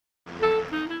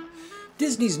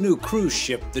Disney's new cruise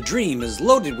ship, the Dream, is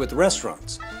loaded with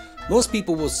restaurants. Most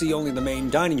people will see only the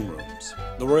main dining rooms,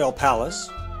 the Royal Palace,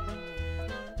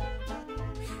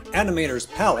 Animator's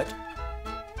Palette,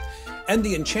 and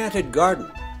the Enchanted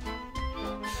Garden.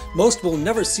 Most will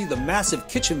never see the massive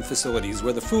kitchen facilities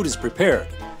where the food is prepared.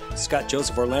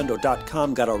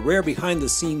 ScottJosephOrlando.com got a rare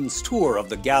behind-the-scenes tour of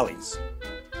the Galleys.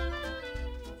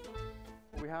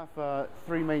 We have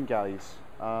three main galleys,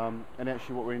 and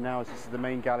actually what we're in now is this is the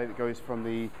main galley that goes from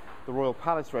the Royal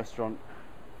Palace restaurant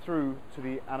through to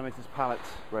the Animator's Palette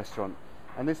restaurant.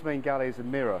 And this main galley is a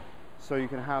mirror, so you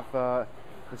can have the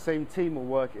same team will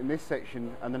work in this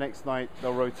section, and the next night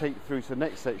they'll rotate through to the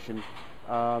next section,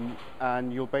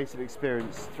 and you'll basically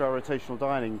experience, through our rotational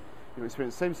dining, you'll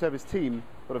experience the same service team,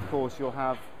 but of course you'll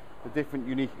have a different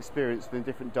unique experience within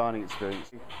different dining experience.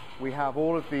 We have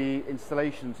all of the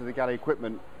installations of the galley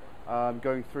equipment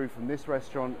going through from this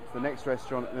restaurant to the next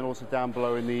restaurant, and then also down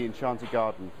below in the Enchanted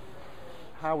Garden.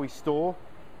 How we store,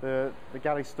 the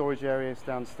galley storage areas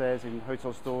downstairs in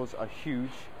hotel stores are huge.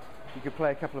 You could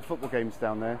play a couple of football games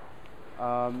down there.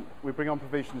 We bring on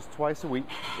provisions twice a week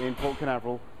in Port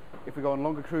Canaveral. If we go on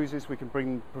longer cruises, we can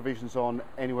bring provisions on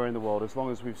anywhere in the world, as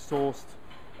long as we've sourced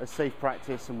a safe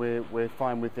practice and we're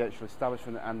fine with the actual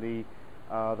establishment and the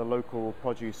local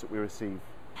produce that we receive.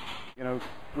 You know,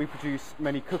 we produce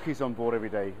many cookies on board every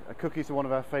day. Cookies are one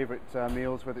of our favourite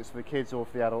meals, whether it's for the kids or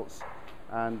for the adults.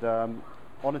 And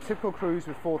on a typical cruise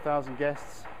with 4,000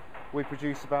 guests, we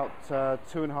produce about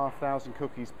 2,500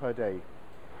 cookies per day.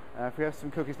 If we have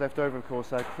some cookies left over, of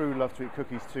course, our crew love to eat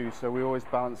cookies too, so we always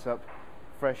balance up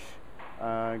fresh,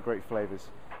 great flavours.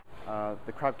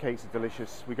 The crab cakes are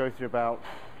delicious. We go through about,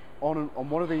 on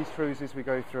one of these cruises, we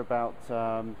go through about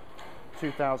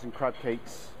 2,000 crab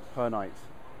cakes per night.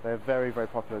 They're very, very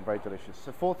popular and very delicious.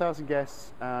 So 4,000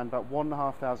 guests and about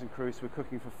 1,500 crews, we're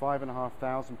cooking for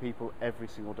 5,500 people every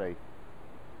single day.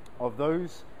 Of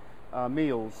those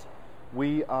meals,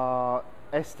 we are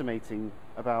estimating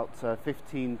about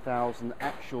 15,000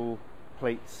 actual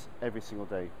plates every single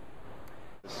day.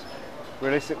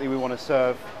 Realistically, we want to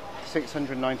serve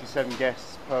 697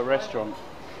 guests per restaurant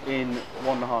in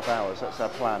 1.5 hours. That's our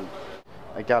plan.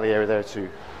 A galley area there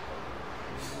too.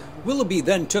 Willoughby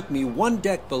then took me one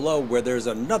deck below where there's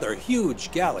another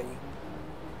huge galley.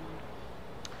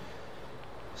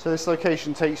 So this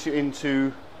location takes you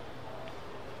into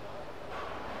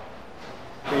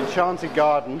the Enchanted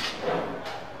Garden,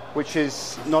 which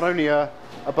is not only a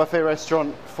buffet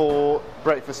restaurant for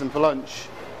breakfast and for lunch,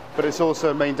 but it's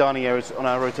also a main dining area on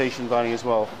our rotation dining as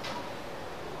well.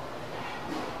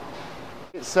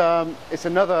 It's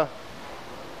another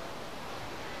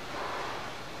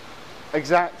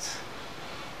exact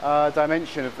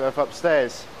dimension of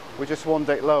upstairs. We're just one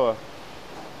deck lower.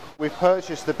 We've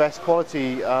purchased the best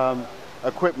quality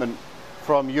equipment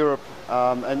from Europe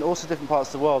and also different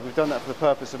parts of the world. We've done that for the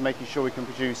purpose of making sure we can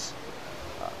produce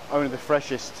only the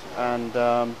freshest and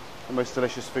the most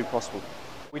delicious food possible.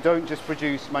 We don't just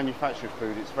produce manufactured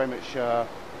food, it's very much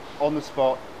on the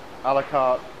spot, a la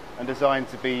carte, and designed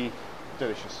to be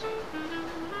delicious.